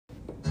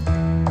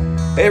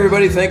Hey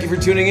everybody, thank you for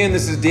tuning in.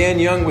 This is Dan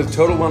Young with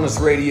Total Wellness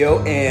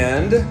Radio,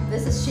 and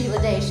this is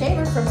Sheila Day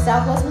Shaver from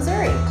Southwest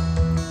Missouri.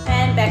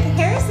 And Becca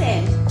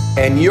Harrison.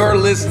 And you're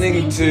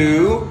listening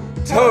to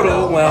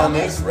Total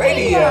Wellness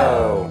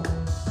Radio.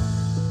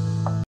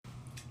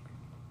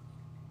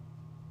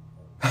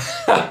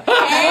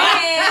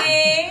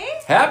 Hey!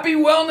 Happy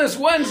Wellness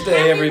Wednesday,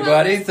 Happy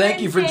everybody. Wellness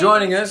Thank you for Wednesday.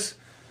 joining us.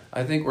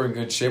 I think we're in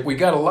good shape. We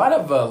got a lot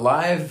of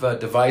live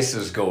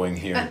devices going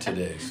here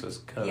today, so it's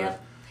kind of...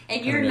 Yep.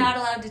 And you're not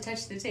allowed to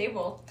touch the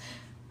table.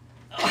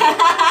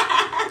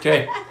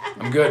 Okay,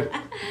 I'm good.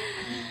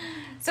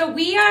 So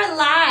we are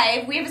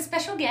live. We have a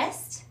special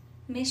guest,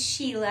 Miss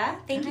Sheila.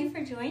 Thank you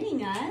for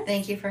joining us.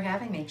 Thank you for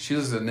having me.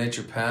 Sheila's a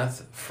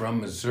naturopath from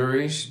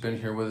Missouri. She's been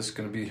here with us,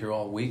 going to be here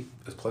all week,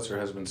 plus her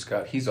husband,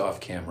 Scott. He's off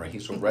camera.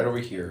 He's right over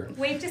here.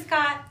 Wave to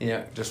Scott.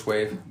 Yeah, just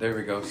wave. There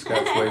we go.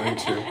 Scott's waving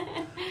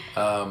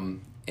too.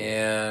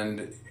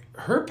 And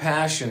her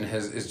passion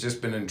has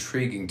just been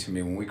intriguing to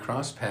me. When we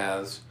cross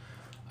paths,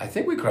 I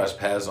think we crossed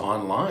paths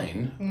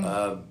online.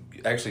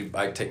 Actually,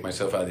 I take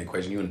myself out of the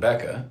equation. You and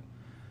Becca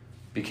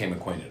became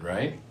acquainted,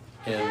 right?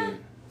 And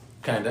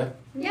kind of.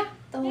 Yeah,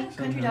 the whole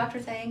country doctor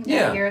thing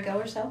Yeah. a year ago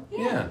or so.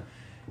 Yeah.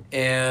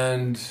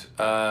 And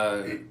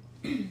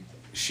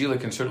Sheila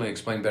can certainly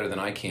explain better than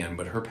I can,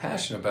 but her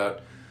passion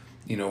about,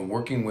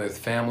 working with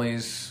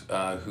families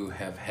who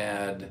have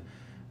had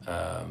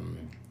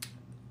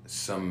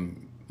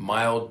some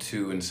mild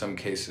to, in some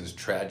cases,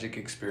 tragic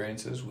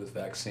experiences with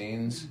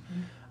vaccines,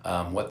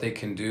 what they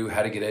can do,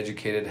 how to get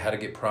educated, how to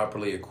get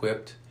properly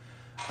equipped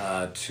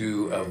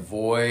to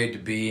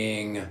avoid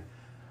being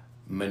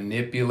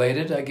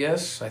manipulated, I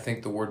guess. I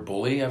think the word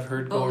bully I've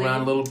heard go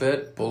around a little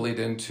bit. Bullied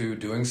into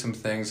doing some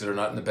things that are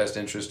not in the best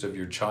interest of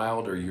your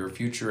child or your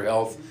future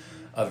health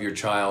of your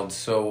child.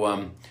 So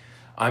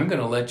I'm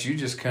going to let you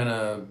just kind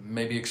of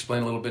maybe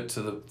explain a little bit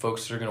to the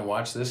folks that are going to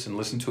watch this and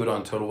listen to it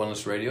on Total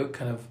Wellness Radio,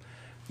 kind of,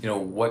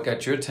 what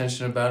got your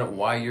attention about it,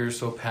 why you're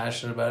so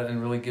passionate about it,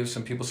 and really give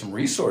some people some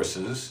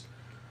resources,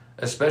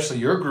 especially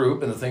your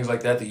group and the things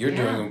like that you're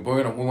doing.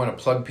 We want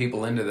to plug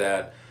people into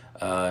that,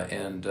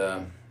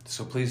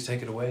 so please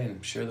take it away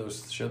and share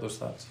those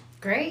thoughts.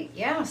 Great,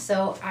 yeah.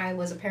 So I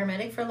was a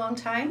paramedic for a long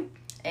time,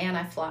 and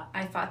I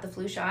fought the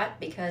flu shot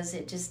because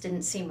it just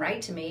didn't seem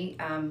right to me.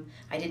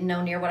 I didn't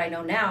know near what I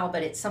know now,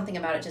 but it's something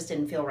about it just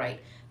didn't feel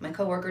right. My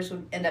coworkers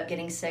would end up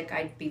getting sick.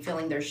 I'd be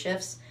filling their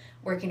shifts,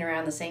 working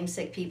around the same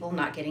sick people,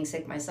 not getting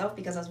sick myself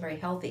because I was very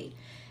healthy.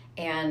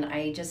 And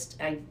I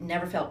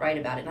never felt right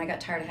about it, and I got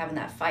tired of having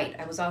that fight.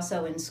 I was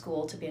also in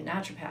school to be a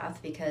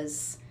naturopath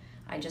because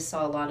I just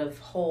saw a lot of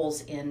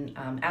holes in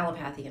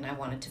allopathy, and I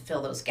wanted to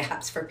fill those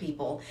gaps for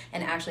people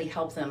and actually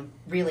help them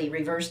really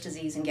reverse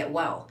disease and get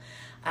well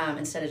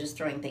instead of just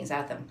throwing things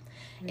at them.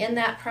 Mm-hmm. In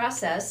that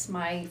process,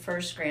 my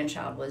first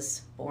grandchild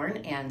was born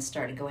and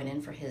started going in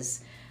for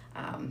his,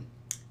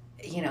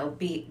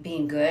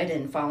 being good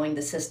and following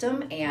the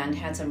system, and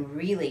had some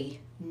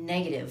really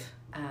negative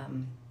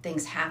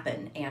things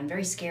happen and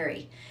very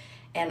scary.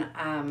 And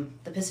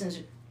the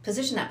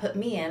position that put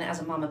me in as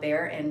a mama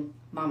bear and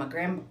mama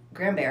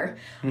grandbear,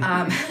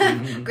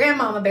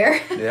 grandmama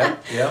bear.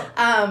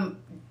 Yeah.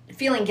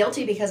 Feeling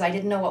guilty because I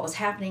didn't know what was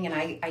happening, and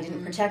I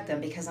didn't protect them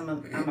because I'm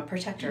a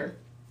protector.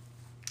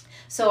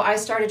 So I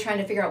started trying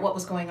to figure out what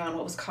was going on,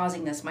 what was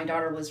causing this. My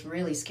daughter was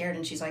really scared,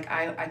 and she's like,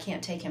 I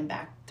can't take him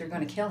back. They're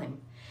going to kill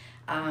him.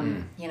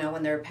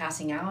 When they're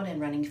passing out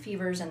and running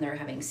fevers and they're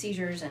having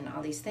seizures and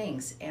all these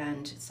things.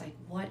 And it's like,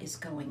 what is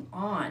going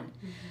on?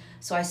 Mm-hmm.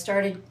 So I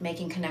started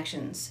making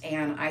connections,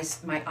 and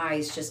my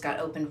eyes just got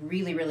opened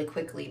really, really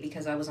quickly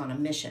because I was on a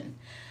mission.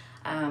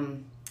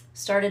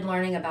 Started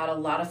learning about a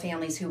lot of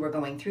families who were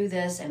going through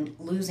this and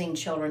losing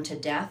children to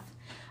death.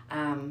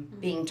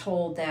 Being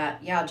told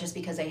that, just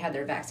because they had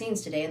their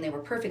vaccines today and they were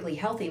perfectly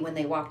healthy when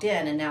they walked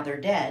in and now they're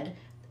dead,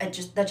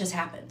 that just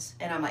happens.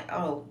 And I'm like,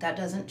 oh, that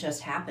doesn't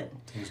just happen.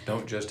 Things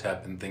don't just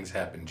happen, things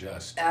happen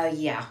just.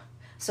 Yeah.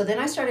 So then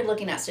I started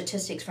looking at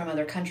statistics from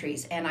other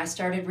countries, and I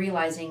started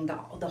realizing the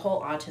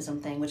whole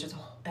autism thing, which is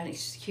a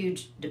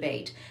huge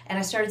debate. And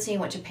I started seeing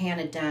what Japan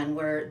had done,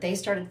 where they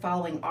started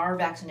following our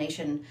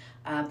vaccination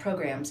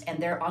programs,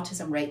 and their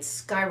autism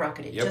rates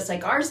skyrocketed, just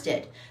like ours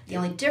did. The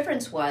only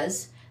difference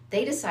was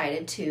they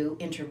decided to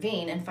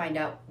intervene and find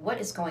out what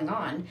is going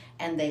on,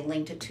 and they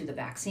linked it to the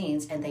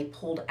vaccines, and they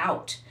pulled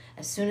out.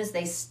 As soon as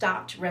they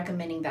stopped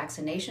recommending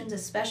vaccinations,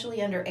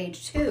 especially under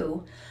age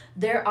 2,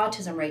 their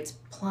autism rates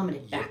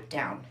plummeted back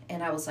down.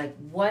 And I was like,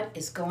 what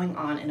is going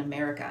on in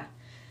America?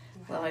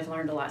 Well, I've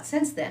learned a lot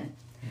since then.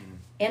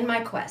 In my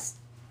quest,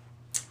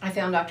 I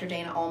found Dr.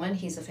 Dana Ullman.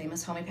 He's a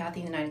famous homeopath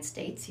in the United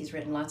States. He's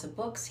written lots of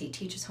books. He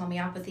teaches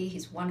homeopathy.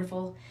 He's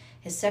wonderful.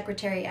 His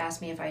secretary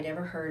asked me if I'd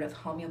ever heard of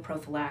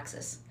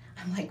homeoprophylaxis.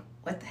 I'm like,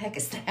 what the heck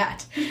is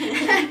that?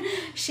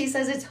 She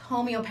says it's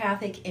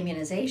homeopathic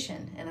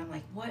immunization. And I'm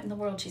like, what in the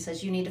world? She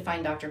says, you need to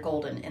find Dr.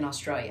 Golden in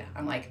Australia.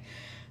 I'm like,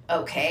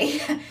 okay.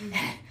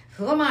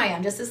 Who am I?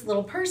 I'm just this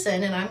little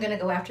person, and I'm going to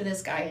go after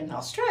this guy in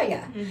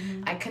Australia.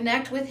 Mm-hmm. I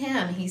connect with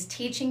him. He's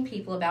teaching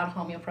people about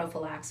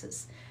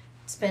homeoprophylaxis.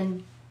 It's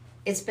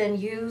been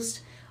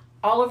used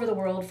all over the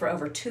world for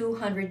over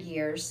 200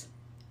 years,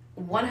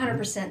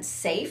 100%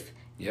 safe.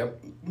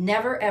 Yep.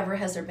 Never, ever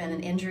has there been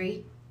an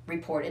injury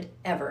reported,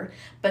 ever.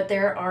 But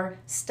there are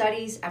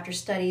studies after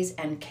studies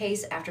and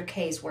case after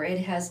case where it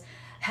has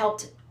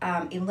helped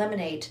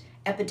eliminate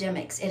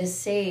epidemics. It has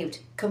saved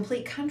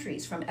complete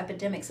countries from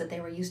epidemics that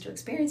they were used to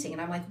experiencing.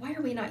 And I'm like, why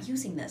are we not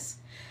using this?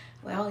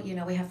 Well, you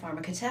know, we have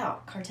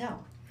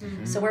cartel.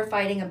 So we're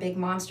fighting a big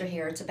monster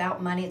here. It's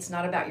about money. It's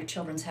not about your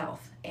children's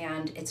health.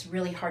 And it's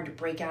really hard to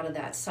break out of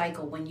that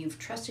cycle when you've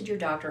trusted your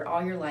doctor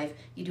all your life.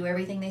 You do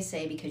everything they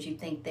say because you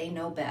think they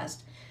know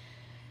best.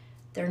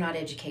 They're not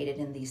educated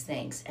in these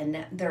things,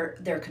 and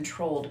they're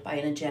controlled by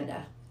an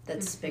agenda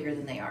that's bigger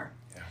than they are.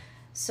 Yeah.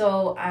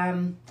 So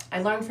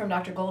I learned from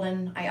Dr.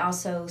 Golden. I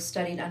also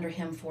studied under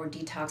him for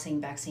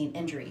detoxing vaccine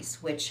injuries,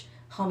 which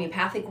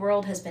homeopathic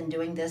world has been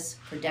doing this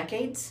for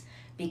decades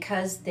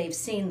because they've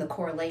seen the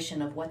correlation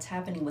of what's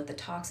happening with the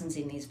toxins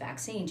in these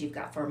vaccines. You've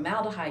got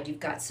formaldehyde, you've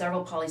got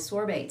several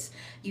polysorbates,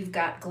 you've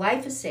got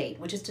glyphosate,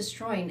 which is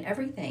destroying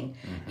everything.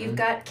 You've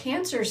got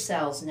cancer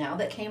cells now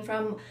that came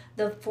from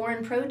the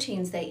foreign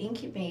proteins they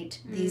incubate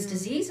these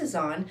diseases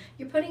on.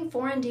 You're putting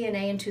foreign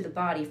DNA into the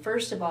body.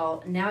 First of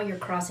all, now you're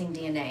crossing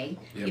DNA.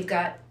 Yep. You've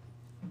got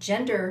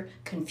gender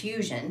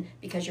confusion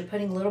because you're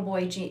putting little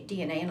boy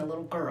DNA in a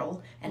little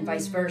girl and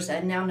vice versa,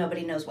 and now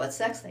nobody knows what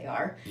sex they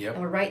are. Yep.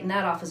 And we're writing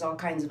that off as all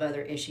kinds of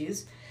other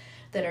issues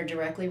that are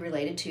directly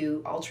related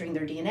to altering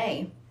their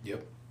DNA.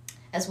 Yep.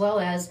 As well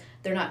as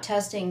they're not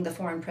testing the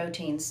foreign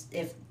proteins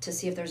to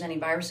see if there's any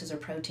viruses or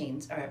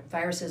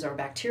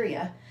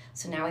bacteria.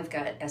 So now we've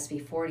got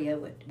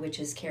SV40, which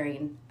is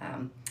carrying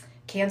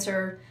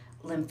cancer,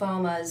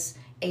 lymphomas,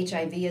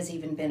 HIV has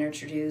even been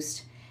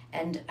introduced.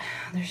 And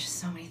there's just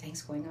so many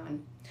things going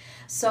on.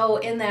 So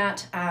in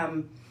that,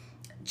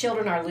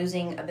 children are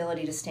losing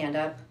ability to stand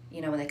up.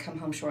 You know, when they come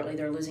home shortly,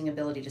 they're losing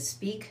ability to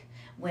speak.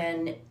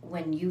 When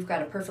you've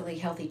got a perfectly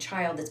healthy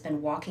child that's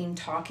been walking,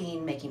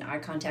 talking, making eye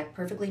contact,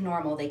 perfectly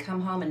normal, they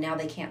come home and now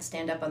they can't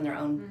stand up on their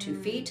own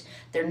 2 feet.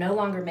 They're no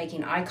longer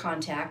making eye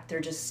contact. They're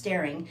just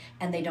staring,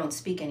 and they don't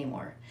speak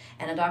anymore.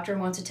 And a doctor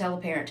wants to tell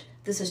a parent,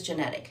 this is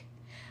genetic.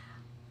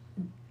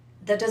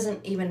 That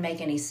doesn't even make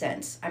any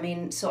sense. I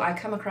mean, so I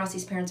come across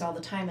these parents all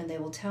the time, and they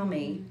will tell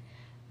me,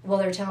 well,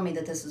 they're telling me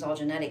that this is all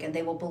genetic, and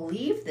they will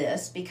believe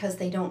this because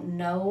they don't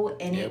know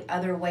any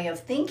other way of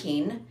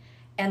thinking,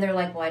 and they're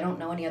like, well, I don't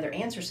know any other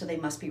answer, so they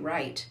must be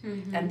right.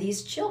 And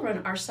these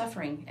children are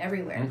suffering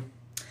everywhere.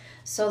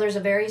 So there's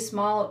a very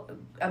small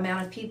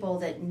amount of people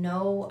that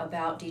know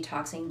about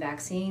detoxing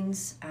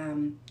vaccines,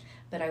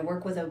 but I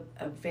work with a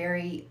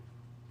very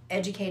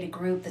educated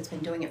group that's been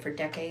doing it for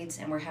decades,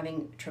 and we're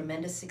having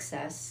tremendous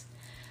success.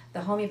 The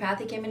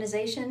homeopathic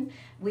immunization,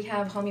 we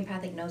have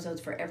homeopathic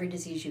nosodes for every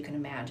disease you can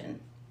imagine.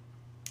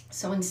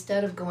 So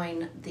instead of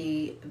going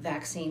the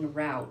vaccine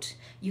route,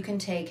 you can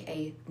take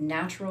a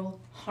natural,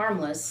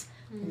 harmless,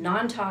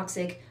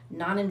 non-toxic,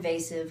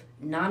 non-invasive,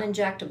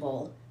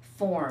 non-injectable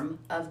form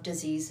of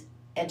disease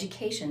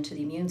education to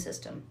the immune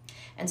system.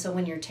 And so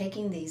when you're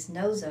taking these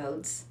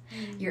nosodes,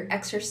 you're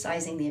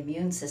exercising the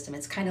immune system.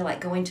 It's kind of like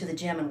going to the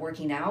gym and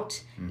working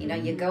out. You know,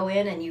 you go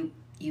in and you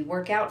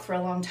work out for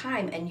a long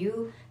time, and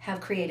you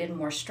have created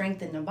more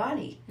strength in the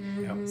body.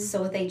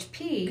 So with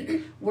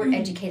HP, we're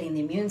educating the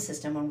immune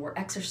system, and we're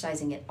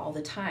exercising it all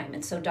the time.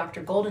 And so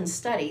Dr. Golden's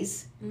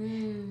studies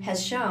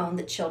has shown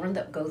that children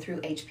that go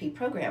through HP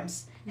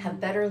programs have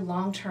better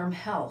long-term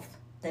health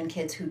than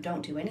kids who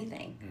don't do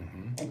anything.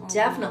 And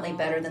definitely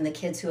better than the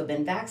kids who have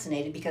been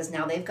vaccinated, because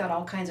now they've got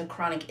all kinds of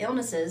chronic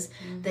illnesses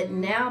that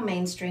now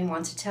mainstream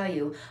wants to tell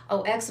you,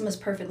 oh, eczema is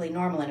perfectly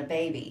normal in a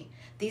baby.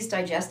 These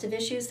digestive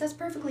issues, that's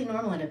perfectly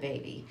normal in a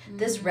baby.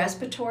 This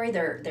respiratory,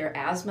 their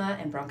asthma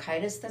and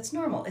bronchitis, that's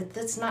normal.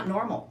 That's not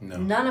normal. No.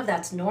 None of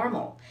that's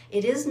normal.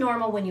 It is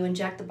normal when you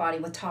inject the body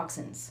with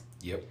toxins.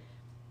 Yep.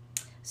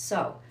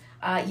 So,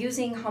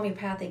 using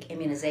homeopathic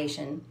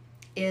immunization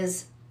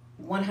is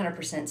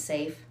 100%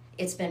 safe.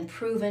 It's been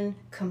proven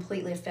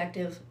completely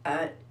effective.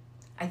 I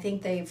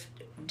think they've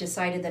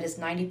decided that it's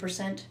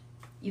 90%,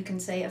 you can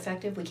say,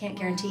 effective. We can't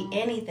guarantee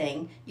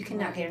anything. You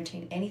cannot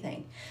guarantee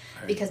anything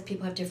because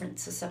people have different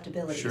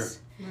susceptibilities.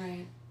 Sure.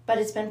 Right. But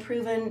it's been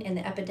proven in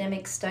the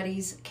epidemic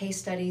studies, case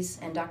studies,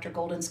 and Dr.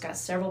 Golden's got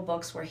several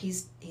books where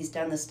he's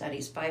done the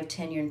studies 5,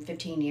 10 years, and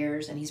 15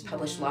 years, and he's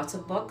published lots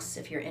of books.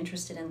 If you're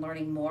interested in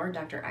learning more,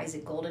 Dr.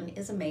 Isaac Golden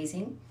is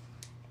amazing.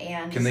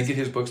 And Can they get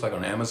his books like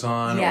on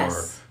Amazon Yes.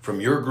 or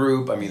from your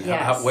group? I mean,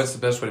 Yes. what's the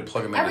best way to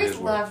plug them I into always his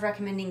work? love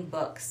recommending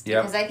books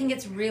Yep. because I think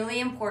it's really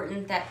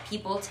important that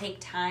people take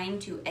time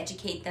to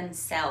educate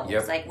themselves.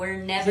 Yep. Like, we're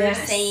never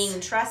Yes.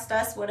 saying trust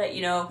us, what we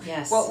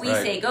Yes. what we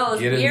Right. say goes.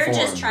 Get We're informed.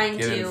 just trying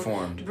Get to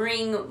informed.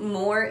 bring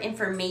more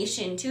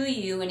information to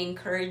you and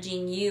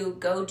encouraging you,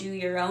 go do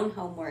your own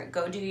homework,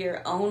 go do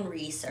your own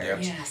research.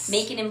 Yep. Yes.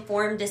 Make an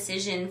informed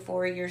decision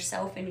for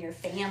yourself and your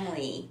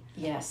family.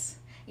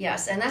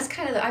 Yes, and that's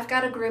kind of I've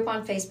got a group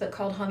on Facebook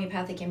called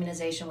Homeopathic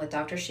Immunization with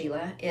Dr.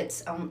 Sheila.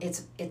 It's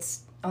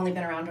only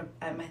been around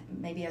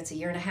maybe it's a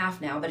year and a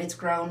half now, but it's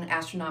grown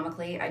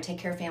astronomically. I take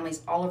care of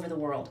families all over the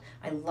world.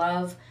 I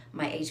love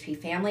my HP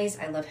families.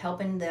 I love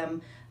helping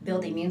them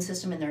build the immune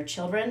system in their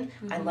children.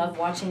 I love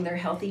watching their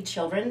healthy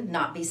children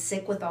not be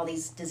sick with all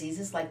these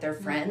diseases like their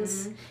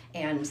friends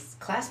and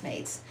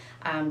classmates.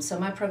 So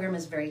my program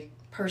is very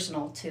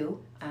personal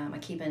too. I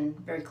keep in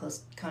very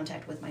close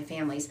contact with my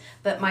families.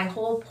 But my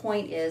whole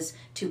point is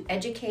to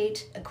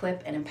educate,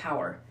 equip, and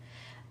empower.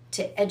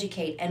 To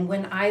educate, and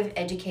when I've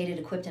educated,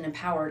 equipped, and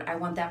empowered, I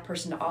want that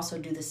person to also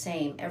do the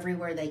same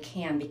everywhere they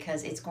can,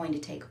 because it's going to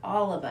take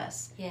all of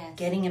us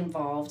getting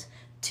involved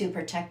to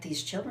protect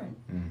these children.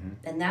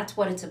 And that's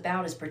what it's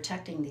about, is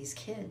protecting these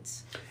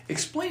kids.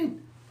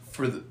 Explain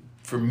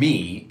for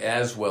me,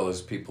 as well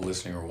as people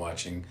listening or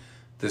watching,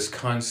 this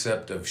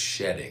concept of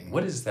shedding.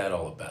 What is that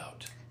all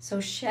about? So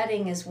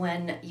shedding is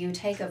when you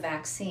take a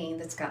vaccine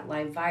that's got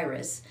live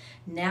virus.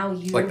 Now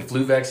you... Like the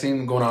flu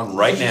vaccine going on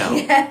right now.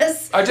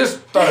 Yes. I just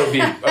thought it would be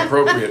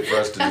appropriate for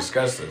us to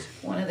discuss this.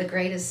 One of the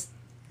greatest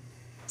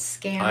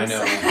scams.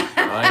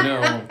 I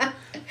know.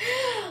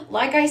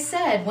 Like I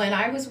said, when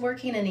I was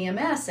working in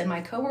EMS and my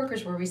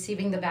coworkers were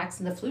receiving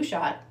the flu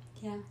shot,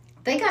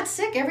 they got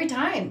sick every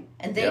time.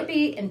 And they'd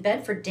be in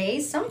bed for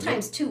days,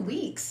 sometimes 2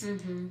 weeks.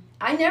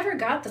 I never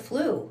got the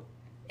flu.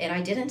 And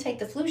I didn't take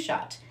the flu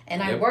shot.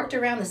 And I worked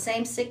around the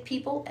same sick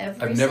people every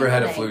single day. I've never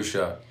had a flu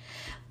shot.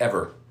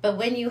 Ever. But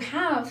when you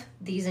have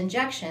these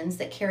injections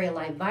that carry a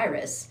live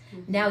virus,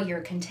 now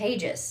you're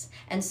contagious.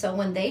 And so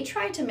when they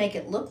try to make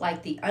it look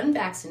like the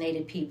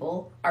unvaccinated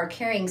people are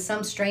carrying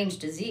some strange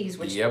disease,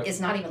 which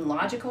is not even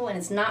logical and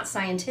it's not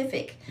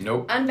scientific.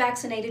 Nope.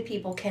 Unvaccinated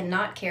people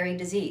cannot carry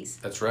disease.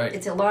 That's right.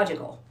 It's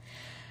illogical.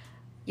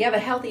 You have a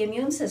healthy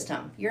immune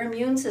system. Your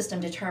immune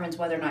system determines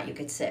whether or not you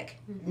get sick,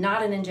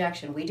 not an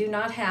injection. We do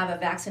not have a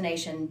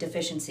vaccination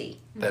deficiency.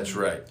 That's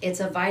right.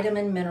 It's a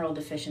vitamin mineral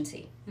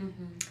deficiency.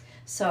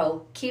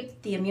 So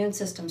keep the immune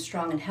system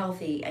strong and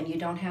healthy, and you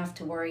don't have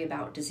to worry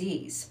about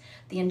disease.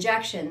 The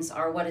injections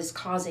are what is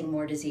causing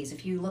more disease.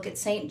 If you look at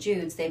St.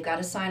 Jude's, they've got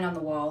a sign on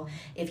the wall.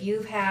 If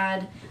you've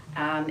had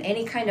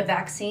any kind of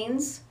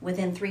vaccines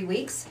within 3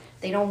 weeks,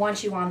 they don't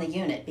want you on the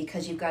unit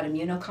because you've got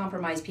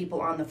immunocompromised people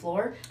on the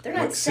floor. They're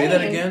not saying...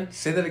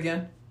 Say that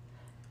again.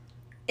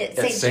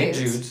 It's St.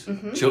 Jude's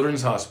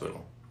Children's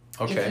Hospital.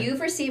 Okay. If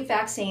you've received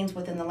vaccines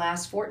within the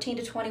last 14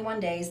 to 21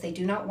 days, they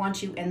do not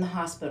want you in the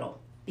hospital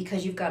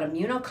because you've got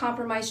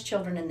immunocompromised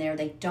children in there.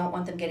 They don't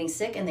want them getting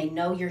sick, and they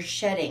know you're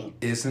shedding.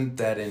 Isn't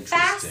that interesting?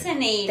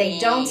 Fascinating. They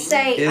don't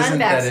say Isn't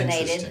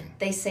unvaccinated.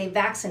 They say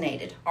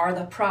vaccinated are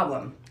the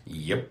problem.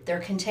 Yep. They're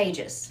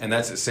contagious. And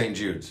that's at St.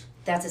 Jude's.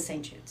 That's at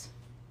St. Jude's.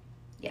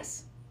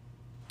 Yes.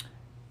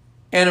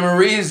 Anna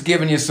Marie's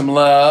giving you some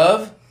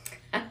love.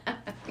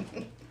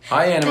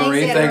 Hi, Anna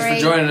Marie. Thanks for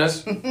joining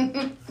us.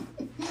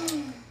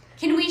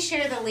 Can we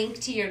share the link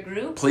to your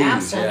group? Please.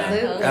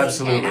 Absolutely.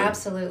 Absolutely.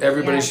 Absolutely.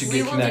 Everybody Yes. should We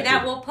get will connected. do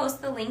that. We'll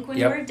post the link when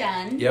we're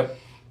done. Yep.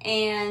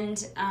 And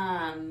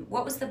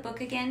what was the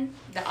book again?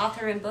 The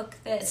author and book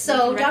that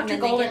So we can Dr.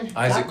 recommend Golden, again?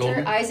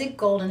 Isaac Isaac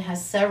Golden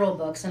has several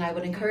books, and I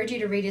would encourage you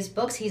to read his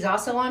books. He's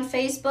also on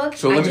Facebook.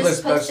 So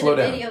let's posted slow a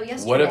down. video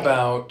yesterday. What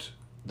about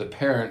the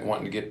parent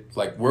wanting to get,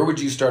 like, where would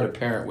you start a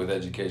parent with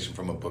education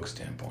from a book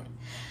standpoint?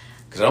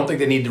 Because I don't think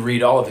they need to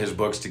read all of his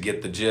books to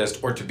get the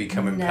gist or to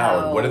become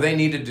empowered. No. What do they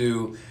need to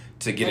do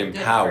to get Like,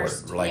 empowered?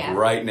 first, Like yeah.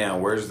 right now,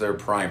 where's their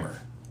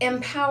primer?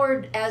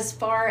 Empowered as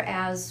far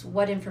as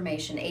what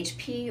information?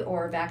 HP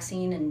or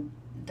vaccine and...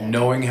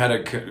 Knowing how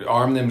to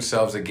arm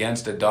themselves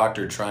against a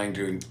doctor trying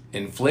to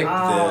inflict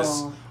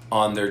this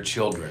on their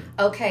children.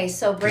 Okay,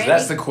 so Because Brandy...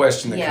 that's the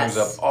question that Yes. comes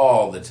up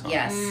all the time.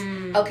 Yes.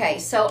 Okay,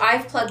 so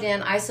I've plugged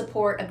in. I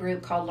support a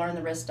group called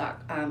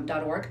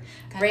LearnTheRisk.org.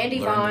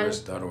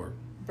 LearnTheRisk.org.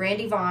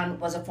 Brandy Vaughn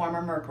was a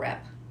former Merck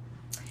rep.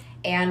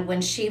 And when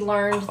she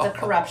learned the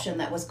corruption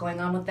that was going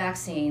on with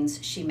vaccines,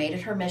 she made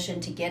it her mission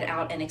to get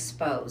out and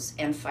expose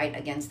and fight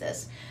against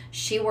this.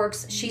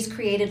 She's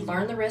created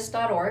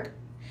LearnTheRisk.org.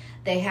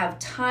 They have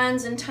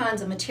tons and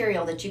tons of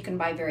material that you can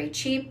buy very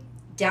cheap,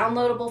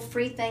 downloadable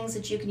free things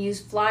that you can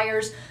use,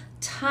 flyers,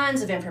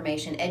 tons of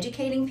information,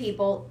 educating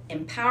people,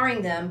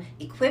 empowering them,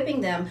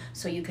 equipping them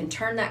so you can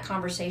turn that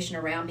conversation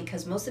around,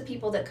 because most of the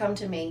people that come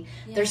to me,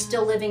 they're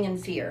still living in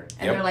fear.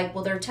 And they're like,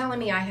 well, they're telling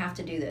me I have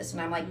to do this.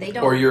 And I'm like, they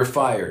don't. Or you're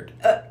fired.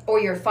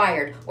 Or you're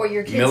fired. Or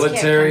your kids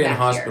Military can't and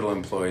come back hospital here.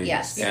 employees.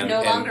 Yes. You And-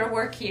 no and- longer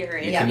work here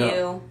if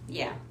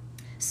Yeah.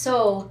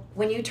 So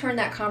when you turn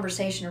that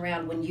conversation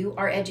around, when you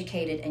are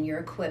educated and you're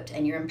equipped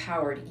and you're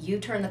empowered, you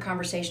turn the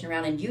conversation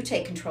around and you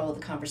take control of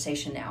the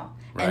conversation now.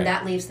 Right. And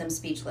that leaves them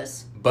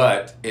speechless.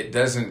 But it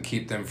doesn't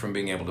keep them from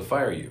being able to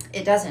fire you.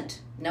 It doesn't.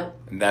 Nope.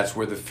 And that's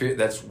where the fear,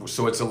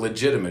 so it's a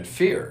legitimate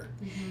fear.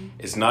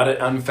 It's not an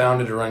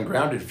unfounded or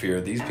ungrounded fear.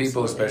 These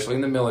people, Absolutely. especially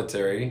in the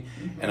military,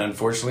 and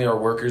unfortunately our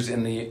workers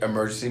in the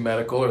emergency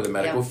medical or the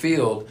medical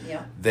field,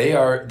 Yeah.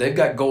 they've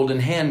got golden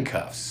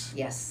handcuffs.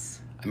 Yes.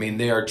 I mean,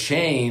 they are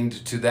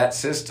chained to that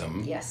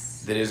system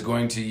Yes. that is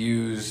going to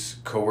use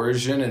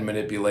coercion and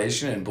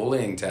manipulation and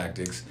bullying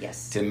tactics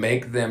Yes. to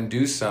make them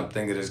do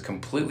something that is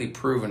completely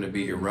proven to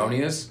be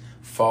erroneous,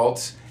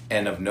 false,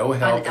 and of no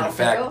help. In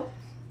fact,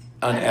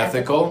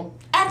 unethical.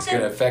 It's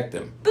going to affect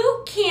them.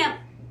 Boot camp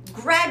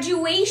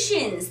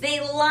graduations, they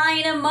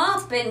line them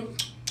up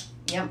and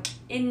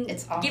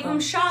it's awful. Give them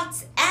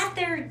shots at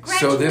their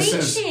graduation. So this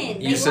is,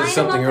 you said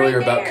something earlier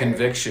about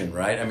conviction,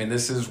 right? I mean,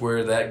 this is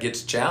where that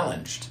gets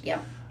challenged.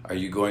 Yep. Are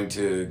you going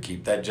to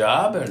keep that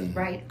job and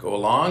go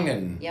along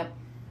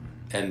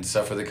and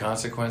suffer the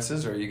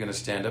consequences, or are you going to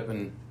stand up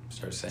and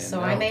start saying so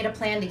no? I made a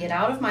plan to get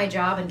out of my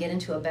job and get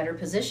into a better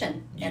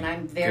position, and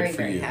I'm very,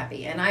 very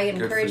happy. And I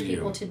encourage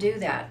people to do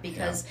that,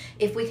 because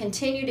if we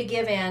continue to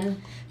give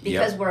in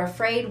because we're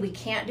afraid we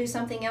can't do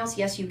something else,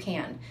 yes, you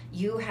can.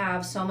 You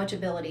have so much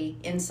ability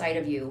inside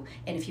of you,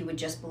 and if you would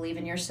just believe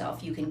in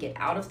yourself, you can get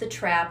out of the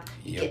trap,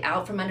 get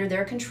out from under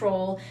their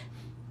control.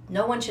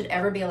 No one should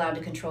ever be allowed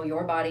to control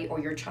your body or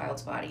your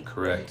child's body.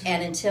 Correct.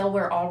 And until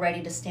we're all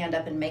ready to stand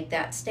up and make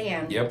that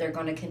stand, they're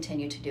going to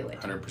continue to do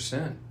it.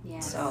 100%. Yeah.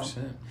 100%.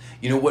 So,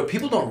 you know, what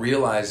people don't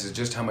realize is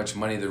just how much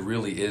money there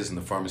really is in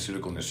the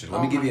pharmaceutical industry.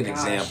 Let me give you an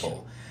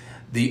example.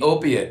 The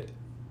opiate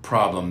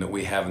problem that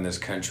we have in this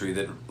country,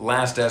 that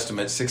last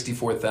estimate,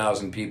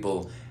 64,000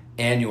 people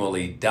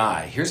annually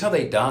die. Here's how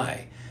they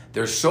die.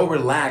 They're so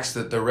relaxed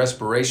that their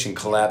respiration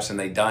collapses and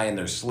they die in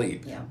their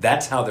sleep. Yeah.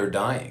 That's how they're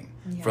dying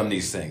from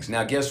these things.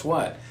 Now, guess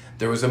what?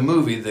 There was a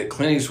movie that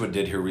Clint Eastwood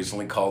did here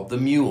recently called The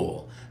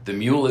Mule. The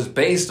Mule is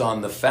based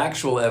on the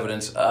factual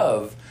evidence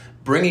of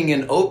bringing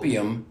in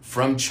opium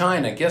from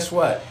China. Guess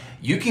what?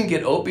 You can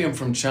get opium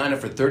from China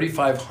for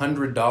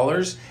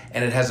 $3,500,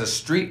 and it has a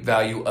street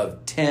value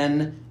of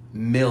 $10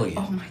 million.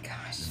 Oh my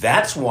gosh.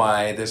 That's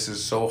why this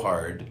is so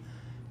hard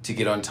to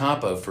get on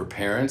top of for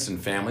parents and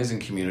families and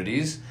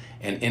communities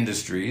and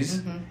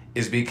industries,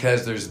 is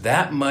because there's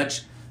that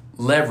much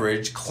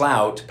leverage,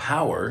 clout,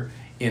 power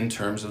in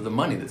terms of the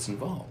money that's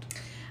involved.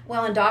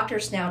 Well, and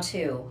doctors now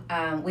too.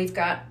 We've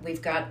got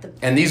the,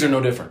 and these are no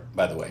different,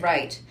 by the way.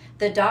 Right.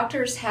 The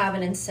doctors have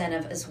an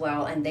incentive as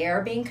well, and they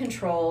are being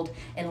controlled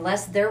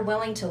unless they're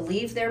willing to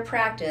leave their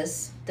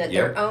practice that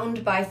they're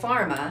owned by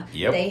pharma.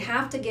 They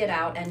have to get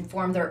out and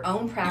form their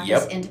own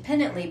practice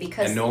independently,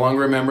 because and no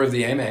longer a member of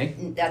the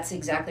AMA. That's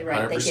exactly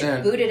right. 100%. They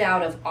get booted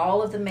out of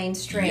all of the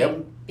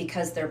mainstream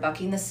because they're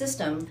bucking the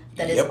system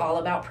that is all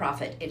about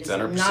profit. It is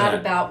 100%. not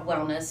about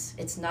wellness.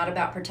 It's not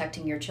about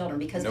protecting your children,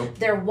 because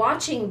they're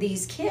watching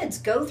these kids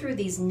go through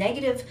these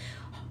negative,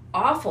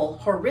 awful,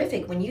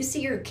 horrific, when you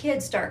see your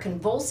kids start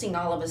convulsing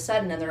all of a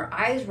sudden and their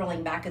eyes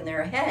rolling back in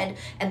their head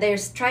and they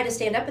try to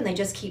stand up and they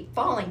just keep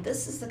falling.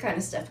 This is the kind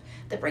of stuff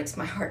that breaks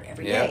my heart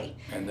every day.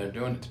 And they're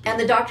doing it. And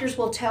the doctors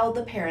will tell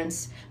the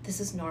parents, this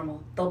is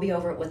normal. They'll be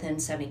over it within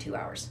 72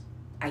 hours.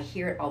 I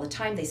hear it all the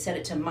time. They said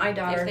it to my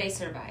daughter. If they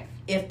survive.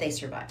 If they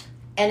survive.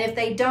 And if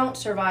they don't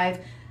survive,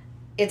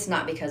 it's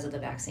not because of the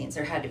vaccines.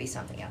 There had to be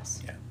something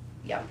else.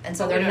 Yeah. And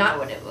so they're not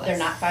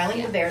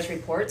filing the VAERS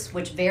reports,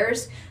 which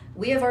VAERS,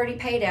 we have already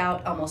paid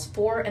out almost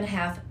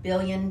 $4.5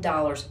 billion.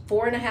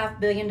 $4.5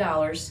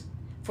 billion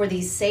for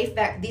these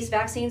these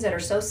vaccines that are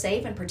so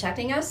safe and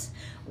protecting us.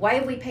 Why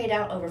have we paid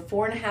out over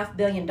 $4.5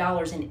 billion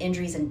in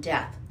injuries and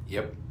death?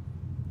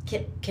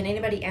 Can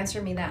anybody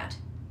answer me that?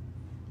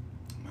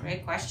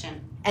 Great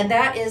question. And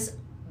that is,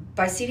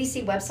 by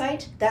CDC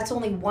website, that's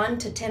only 1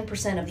 to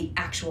 10% of the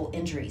actual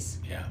injuries.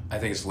 I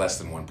think it's less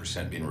than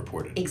 1% being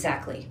reported.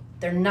 Exactly.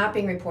 They're not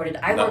being reported.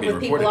 I work with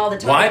people all the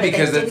time. Why?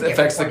 Because it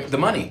affects the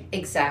money.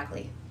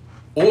 Exactly.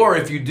 Or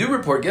if you do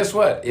report, guess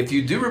what? If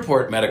you do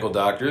report, medical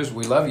doctors,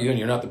 we love you and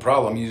you're not the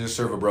problem. You just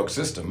serve a broke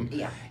system.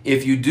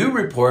 If you do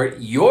report,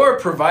 your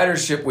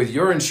providership with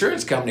your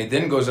insurance company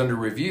then goes under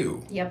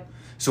review.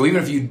 So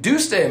even if you do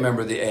stay a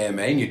member of the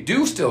AMA and you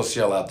do still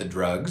shell out the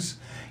drugs,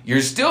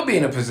 you're still be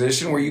in a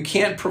position where you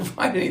can't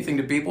provide anything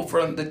to people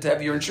for them to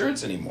have your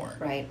insurance anymore.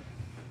 Right.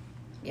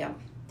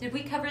 Did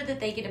we cover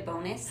that they get a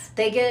bonus?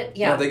 They get,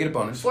 they get a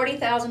bonus.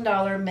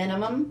 $40,000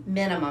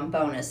 minimum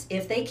bonus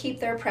if they keep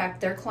their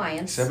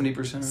clients 70%,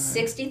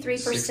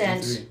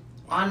 63%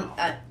 on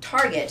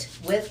target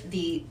with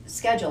the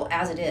schedule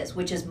as it is,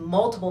 which is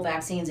multiple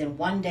vaccines in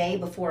one day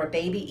before a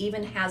baby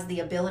even has the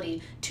ability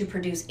to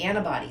produce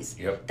antibodies.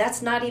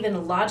 That's not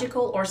even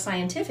logical or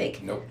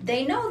scientific.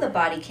 They know the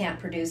body can't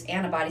produce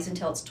antibodies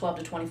until it's 12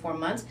 to 24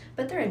 months,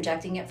 but they're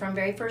injecting it from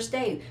very first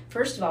day.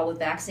 First of all, with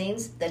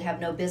vaccines that have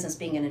no business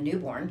being in a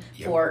newborn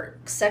for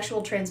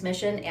sexual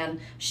transmission and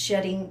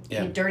shedding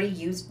dirty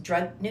used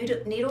drug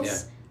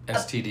needles.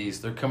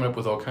 STDs, they're coming up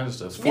with all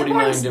kinds of stuff.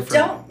 Newborns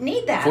don't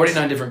need that.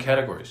 49 different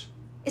categories.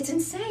 It's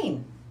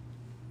insane.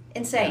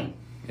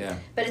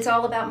 But it's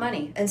all about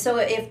money. And so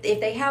if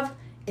they have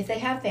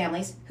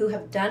families who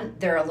have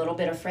they're a little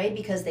bit afraid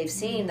because they've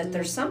seen that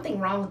there's something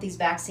wrong with these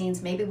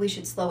vaccines, maybe we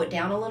should slow it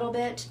down a little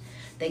bit.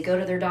 They go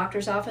to their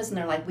doctor's office and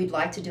they're like, we'd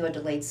like to do a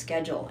delayed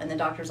schedule. And the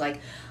doctor's like,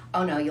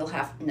 oh no,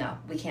 no,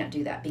 we can't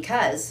do that,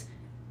 because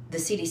the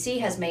CDC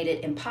has made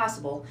it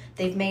impossible.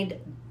 They've made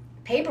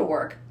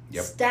paperwork,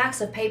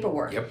 stacks of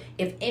paperwork.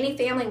 If any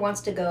family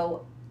wants to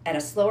go at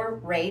a slower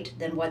rate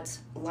than what's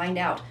lined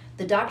out.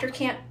 The doctor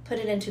can't put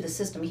it into the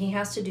system. He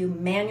has to do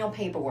manual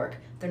paperwork.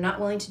 They're not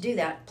willing to do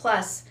that.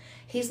 Plus,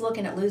 he's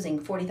looking at losing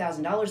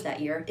 $40,000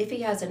 that year if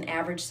he has an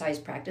average size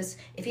practice.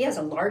 If he has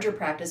a larger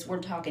practice, we're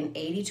talking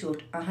 $80,000 to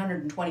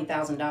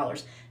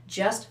 $120,000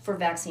 just for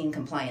vaccine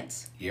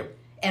compliance. Yep.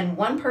 And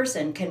one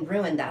person can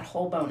ruin that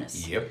whole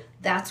bonus. Yep.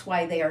 That's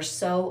why they are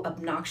so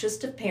obnoxious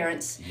to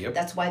parents. Yep.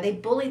 That's why they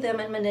bully them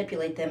and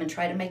manipulate them and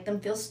try to make them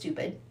feel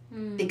stupid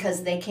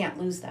because they can't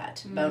lose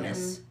that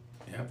bonus.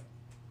 Yep.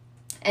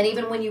 And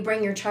even when you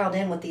bring your child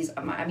in with these,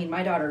 I mean,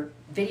 my daughter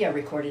video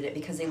recorded it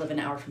because they live an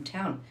hour from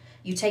town.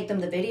 You take them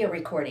the video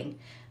recording,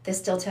 they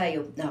still tell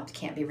you, no, it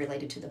can't be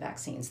related to the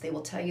vaccines. They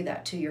will tell you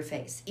that to your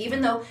face.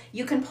 Even though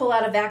you can pull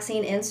out a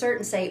vaccine insert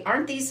and say,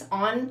 aren't these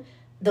on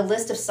the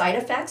list of side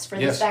effects for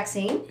this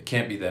vaccine? It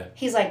can't be that.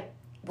 He's like,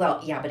 well,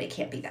 yeah, but it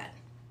can't be that.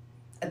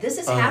 This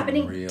is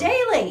happening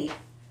daily.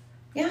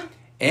 Yeah.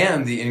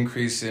 And the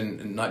increase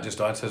in not just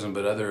autism,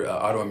 but other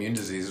autoimmune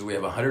diseases. We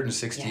have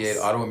 168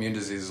 autoimmune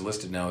diseases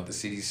listed now at the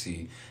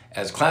CDC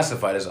as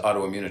classified as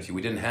autoimmunity.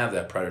 We didn't have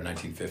that prior to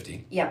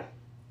 1950. Yeah.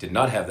 Did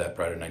not have that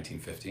prior to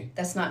 1950.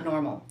 That's not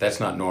normal. That's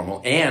not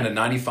normal. And a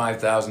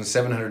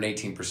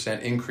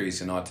 95,718% increase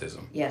in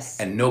autism. Yes.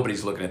 And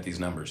nobody's looking at these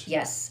numbers.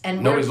 Yes.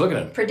 And nobody's we're looking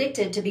at them.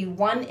 Predicted to be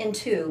 1 in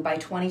 2 by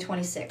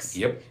 2026.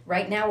 Yep.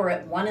 Right now we're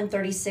at 1 in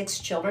 36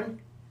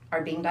 children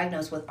are being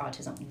diagnosed with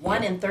autism.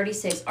 1 in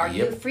 36. Are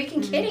you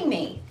freaking kidding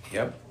me?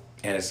 Yep.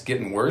 And it's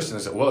getting worse. And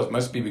it's, well, it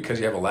must be because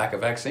you have a lack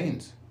of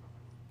vaccines.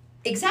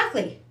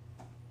 Exactly.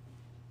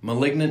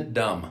 Malignant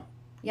dumb.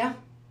 Yeah.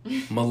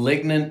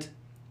 Malignant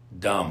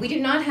dumb. We do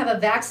not have a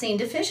vaccine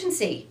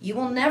deficiency. You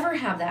will never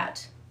have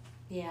that.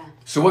 Yeah.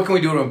 So what can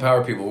we do to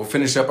empower people? We'll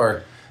finish up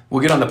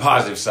we'll get on the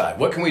positive side.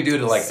 What can we do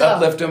to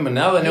uplift them? And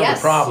now they know the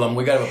problem,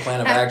 we got to have a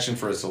plan of action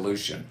for a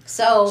solution.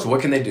 So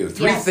what can they do?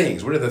 Three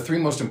things. What are the 3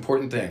 most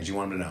important things you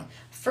want them to know?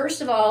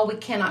 First of all, we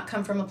cannot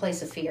come from a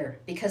place of fear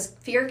because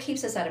fear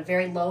keeps us at a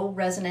very low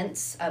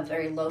resonance, a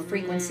very low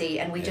frequency,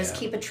 and we just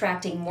keep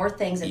attracting more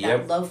things at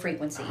that low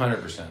frequency.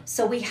 100%.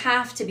 So we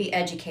have to be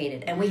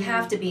educated and we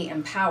have to be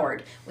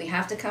empowered. We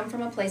have to come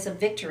from a place of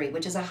victory,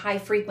 which is a high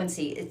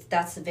frequency.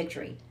 That's the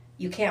victory.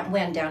 You can't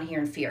win down here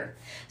in fear.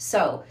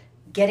 So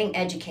getting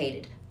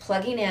educated,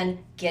 plugging in,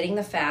 getting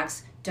the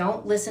facts.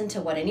 Don't listen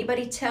to what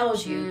anybody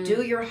tells you.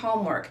 Do your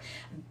homework.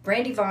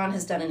 Brandy Vaughn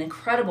has done an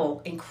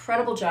incredible,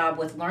 incredible job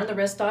with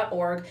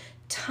LearnTheRisk.org.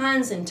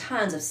 Tons and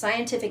tons of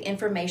scientific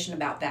information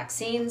about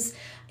vaccines,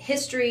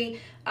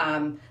 history,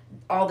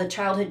 all the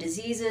childhood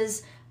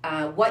diseases,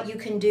 what you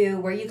can do,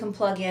 where you can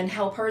plug in,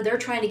 help her. They're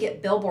trying to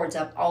get billboards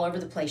up all over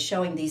the place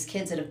showing these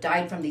kids that have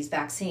died from these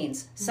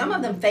vaccines. Some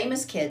of them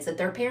famous kids that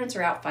their parents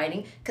are out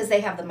fighting because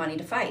they have the money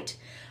to fight.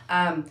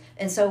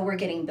 And so we're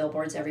getting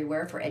billboards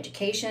everywhere for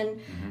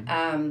education.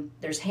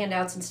 There's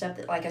handouts and stuff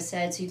that, like I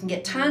said, so you can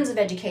get tons of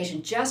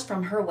education just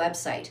from her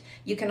website.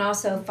 You can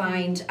also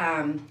find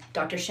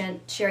Dr.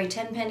 Sherry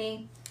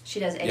Tenpenny. She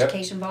does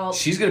Education Vault.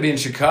 She's going to be in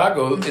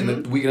Chicago in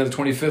the weekend of the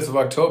 25th of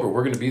October.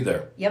 We're going to be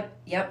there.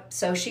 Yep.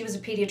 So she was a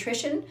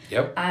pediatrician.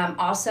 Yep.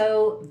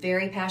 Also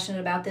very passionate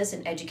about this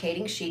and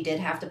educating. She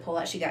did have to pull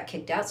out. She got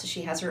kicked out, so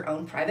she has her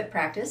own private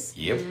practice.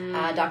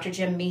 Yep. Dr.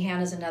 Jim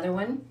Meehan is another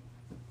one.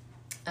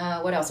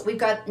 What else? We've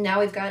got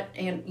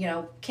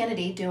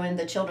Kennedy doing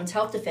the Children's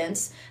Health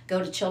Defense.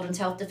 Go to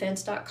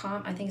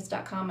childrenshealthdefense.com. I think it's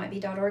 .com, might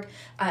be .org.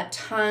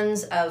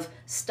 Tons of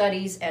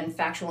studies and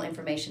factual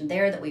information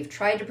there that we've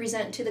tried to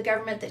present to the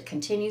government that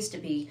continues to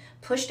be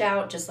pushed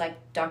out, just like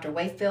Dr.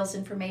 Wayfield's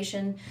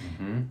information.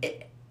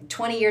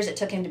 20 years it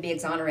took him to be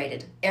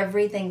exonerated.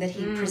 Everything that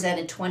he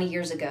presented 20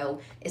 years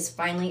ago is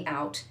finally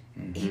out.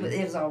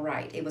 It was all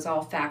right. It was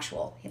all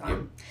factual.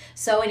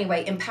 So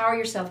anyway, empower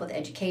yourself with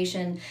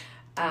education.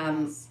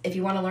 If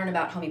you want to learn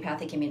about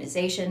homeopathic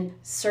immunization,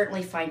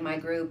 certainly find my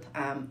group,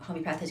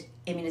 Homeopathic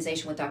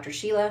Immunization with Dr.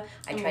 Sheila.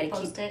 I try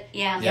to keep it.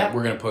 Yeah,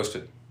 we're going to post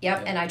it.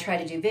 Yep, and I try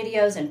to do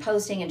videos and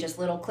posting and just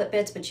little clip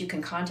bits, but you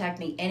can contact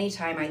me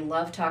anytime. I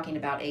love talking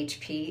about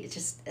HP.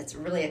 It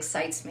really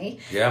excites me.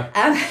 Yeah.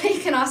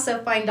 You can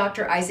also find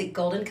Dr. Isaac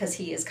Golden because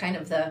he is kind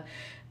of the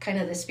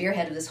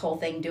spearhead of this whole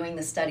thing, doing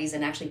the studies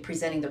and actually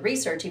presenting the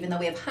research. Even though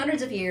we have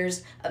hundreds of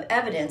years of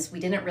evidence, we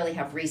didn't really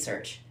have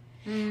research.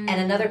 And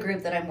another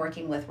group that I'm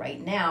working with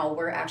right now,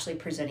 we're actually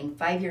presenting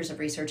 5 years of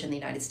research in the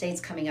United States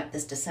coming up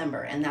this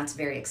December, and that's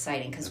very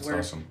exciting because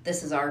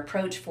this is our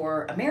approach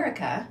for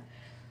America.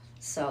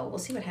 So we'll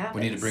see what happens.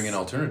 We need to bring in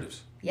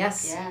alternatives.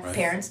 Yes. Right.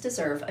 Parents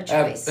deserve a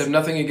choice. I have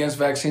nothing against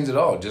vaccines at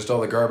all, just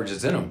all the garbage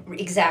that's in them.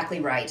 Exactly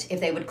right. If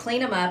they would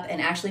clean them up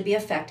and actually be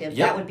effective,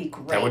 that would be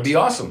great. That would be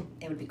awesome.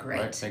 It would be great.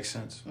 Right, makes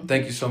sense.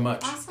 Thank you so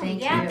much. Awesome.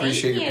 Thank you. you. We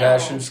appreciate your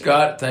passion.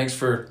 Scott, thanks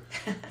for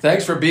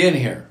being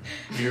here.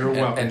 You're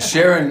welcome. And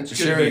sharing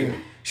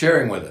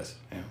with us.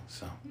 Yeah,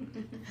 so.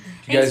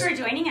 Thanks for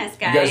joining us,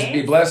 guys. You guys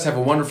be blessed. Have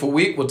a wonderful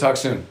week. We'll talk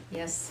soon.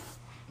 Yes.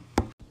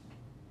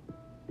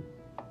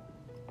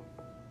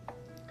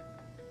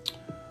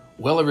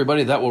 Well,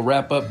 everybody, that will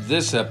wrap up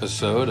this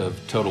episode of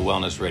Total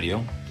Wellness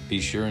Radio.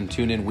 Be sure and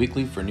tune in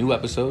weekly for new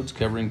episodes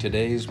covering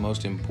today's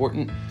most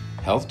important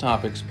health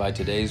topics by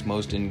today's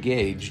most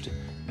engaged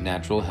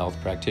natural health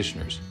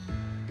practitioners.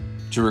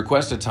 To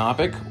request a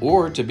topic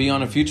or to be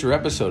on a future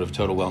episode of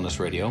Total Wellness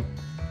Radio,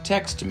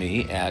 text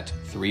me at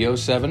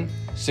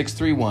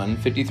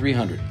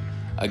 307-631-5300.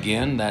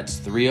 Again, that's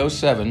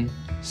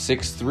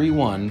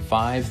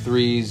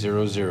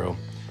 307-631-5300.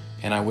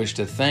 And I wish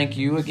to thank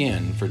you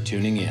again for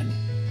tuning in.